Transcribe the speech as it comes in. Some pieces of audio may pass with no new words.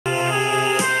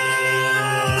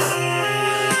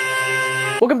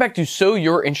Welcome back to So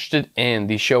You're Interested In,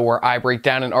 the show where I break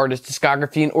down an artist's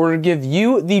discography in order to give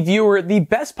you, the viewer, the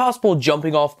best possible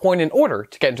jumping off point in order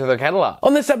to get into their catalog.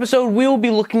 On this episode, we will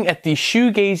be looking at the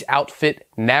shoegaze outfit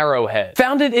Narrowhead.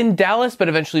 Founded in Dallas, but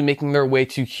eventually making their way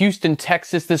to Houston,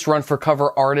 Texas, this run for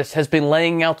cover artist has been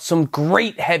laying out some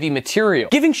great heavy material,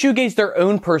 giving shoegaze their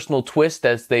own personal twist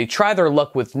as they try their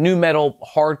luck with nu metal,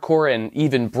 hardcore, and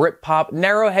even Britpop.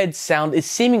 Narrowhead's sound is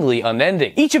seemingly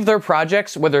unending. Each of their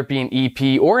projects, whether it be an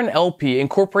EP or an LP,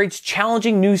 incorporates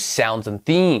challenging new sounds and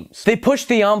themes. They push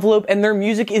the envelope and their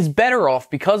music is better off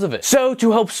because of it. So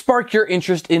to help spark your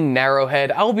interest in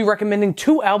Narrowhead, I will be recommending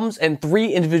 2 albums and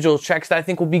 3 individual tracks that I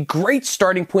think will be great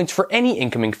starting points for any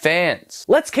incoming fans.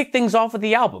 Let's kick things off with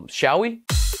the albums, shall we?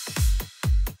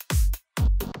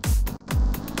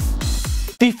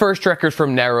 The first record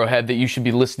from Narrowhead that you should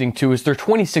be listening to is their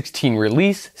 2016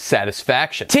 release,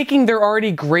 Satisfaction. Taking their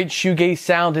already great shoegaze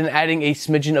sound and adding a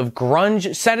smidgen of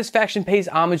grunge, Satisfaction pays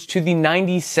homage to the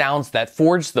 90s sounds that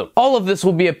forged them. All of this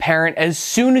will be apparent as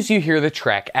soon as you hear the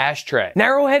track Ashtray.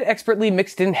 Narrowhead expertly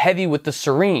mixed in heavy with the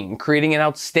serene, creating an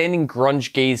outstanding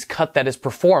grunge gaze cut that is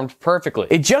performed perfectly.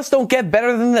 It just don't get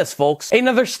better than this, folks.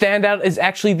 Another standout is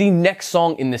actually the next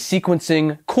song in the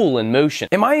sequencing, Cool in Motion.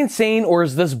 Am I insane, or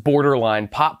is this borderline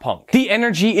pop punk? The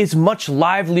energy is much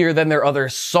livelier than their other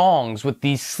songs, with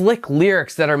these slick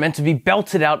lyrics that are meant to be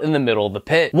belted out in the middle of the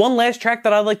pit. One last track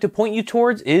that I'd like to point you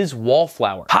towards is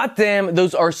Wallflower. Hot damn,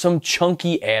 those are some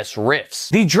chunky ass riffs.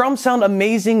 The drums sound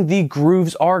amazing, the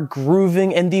grooves are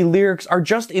grooving, and the lyrics are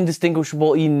just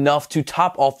indistinguishable enough to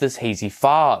top off this hazy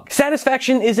fog.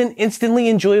 Satisfaction is an instantly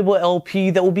enjoyable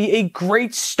LP that will be a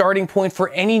great starting point for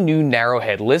any new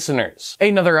Narrowhead listeners.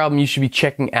 Another album you should be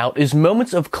checking out is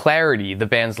Moments of Clarity, the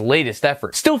band's latest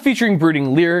effort. Still featuring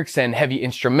brooding lyrics and heavy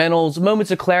instrumentals, Moments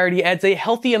of Clarity adds a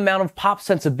healthy amount of pop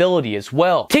sensibility as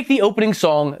well. Take the opening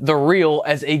song, The Real,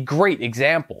 as a great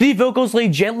example. The vocals lay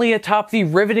gently atop the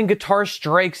riveting guitar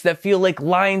strikes that feel like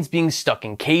lions being stuck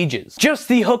in cages. Just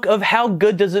the hook of how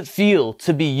good does it feel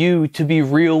to be you, to be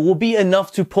real will be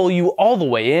enough to pull you all the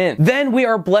way in. Then we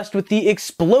are blessed with the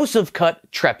explosive cut,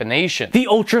 Trepanation. The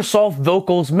ultra soft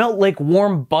vocals melt like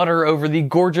warm butter over the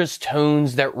gorgeous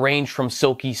tones that range from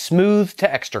silky smooth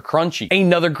to extra crunchy.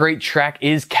 Another great track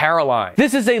is Caroline.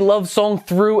 This is a love song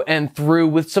through and through,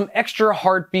 with some extra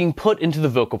heart being put into the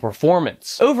vocal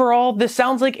performance. Overall, this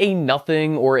sounds like a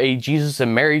Nothing or a Jesus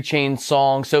and Mary Chain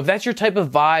song, so if that's your type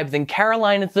of vibe, then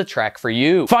Caroline is the track for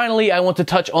you. Finally, I want to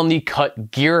touch on the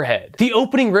cut Gearhead. The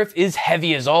opening riff is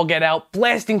heavy as all get out,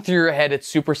 blasting through your head at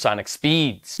supersonic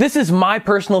speeds. This is my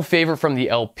personal favorite from the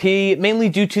LP, mainly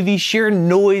due to the sheer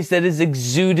noise that is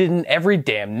exuded in every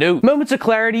damn note. Moments of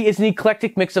Clarity is an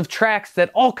eclectic mix of tracks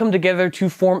that all come together to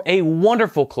form a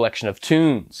wonderful collection of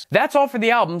tunes. That's all for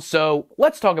the album, so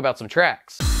let's talk about some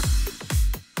tracks.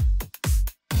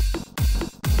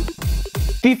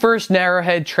 The first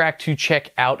Narrowhead track to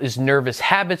check out is Nervous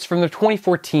Habits from their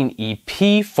 2014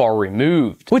 EP, Far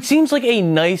Removed. What seems like a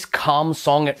nice, calm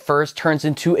song at first turns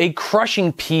into a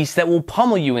crushing piece that will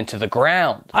pummel you into the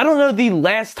ground. I don't know the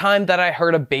last time that I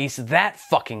heard a bass that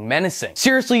fucking menacing.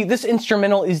 Seriously, this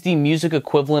instrumental is the music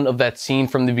equivalent of that scene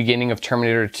from the beginning of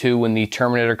Terminator 2 when the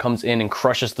Terminator comes in and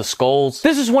crushes the skulls.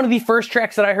 This is one of the first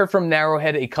tracks that I heard from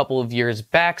Narrowhead a couple of years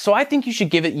back, so I think you should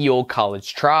give it the old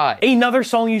college try. Another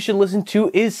song you should listen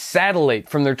to is Satellite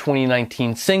from their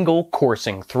 2019 single,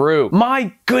 Coursing Through.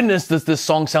 My goodness, does this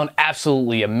song sound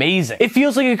absolutely amazing. It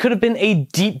feels like it could have been a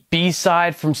deep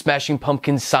B-side from Smashing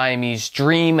Pumpkins' Siamese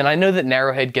Dream, and I know that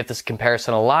Narrowhead get this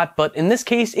comparison a lot, but in this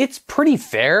case, it's pretty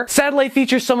fair. Satellite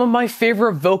features some of my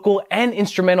favorite vocal and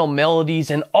instrumental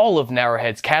melodies in all of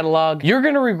Narrowhead's catalog. You're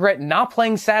gonna regret not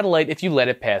playing Satellite if you let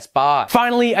it pass by.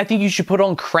 Finally, I think you should put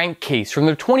on Crankcase from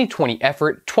their 2020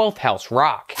 effort, 12th House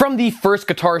Rock. From the first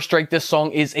guitar strike, this song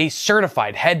is a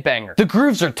certified headbanger. The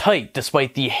grooves are tight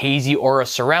despite the hazy aura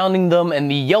surrounding them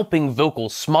and the yelping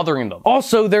vocals smothering them.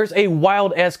 Also, there's a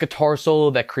wild ass guitar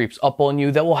solo that creeps up on you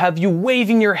that will have you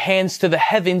waving your hands to the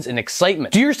heavens in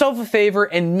excitement. Do yourself a favor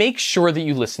and make sure that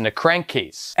you listen to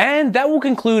Crankcase. And that will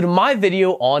conclude my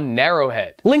video on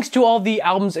Narrowhead. Links to all the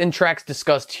albums and tracks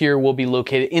discussed here will be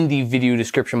located in the video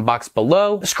description box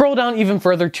below. Scroll down even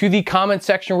further to the comment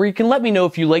section where you can let me know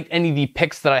if you liked any of the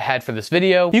picks that I had for this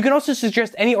video. You can also suggest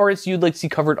suggest any artists you'd like to see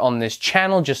covered on this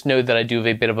channel. Just know that I do have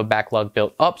a bit of a backlog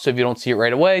built up, so if you don't see it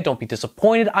right away, don't be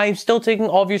disappointed. I am still taking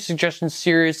all of your suggestions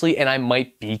seriously, and I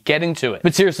might be getting to it.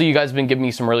 But seriously, you guys have been giving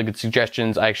me some really good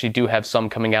suggestions. I actually do have some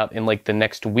coming out in like the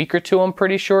next week or two, I'm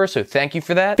pretty sure, so thank you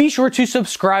for that. Be sure to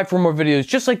subscribe for more videos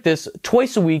just like this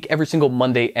twice a week, every single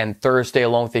Monday and Thursday,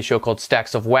 along with a show called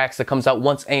Stacks of Wax that comes out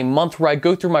once a month, where I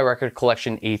go through my record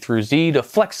collection A through Z to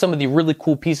flex some of the really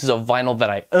cool pieces of vinyl that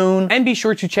I own. And be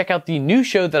sure to check out the new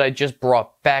show that I just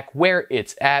brought back, Where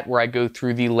It's At, where I go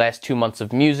through the last 2 months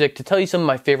of music to tell you some of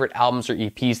my favorite albums or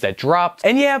EPs that dropped.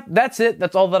 And yeah, that's it.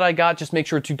 That's all that I got. Just make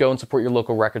sure to go and support your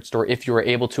local record store if you are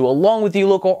able to, along with the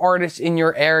local artists in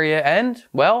your area. And,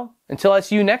 well, until I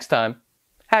see you next time,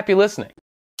 happy listening.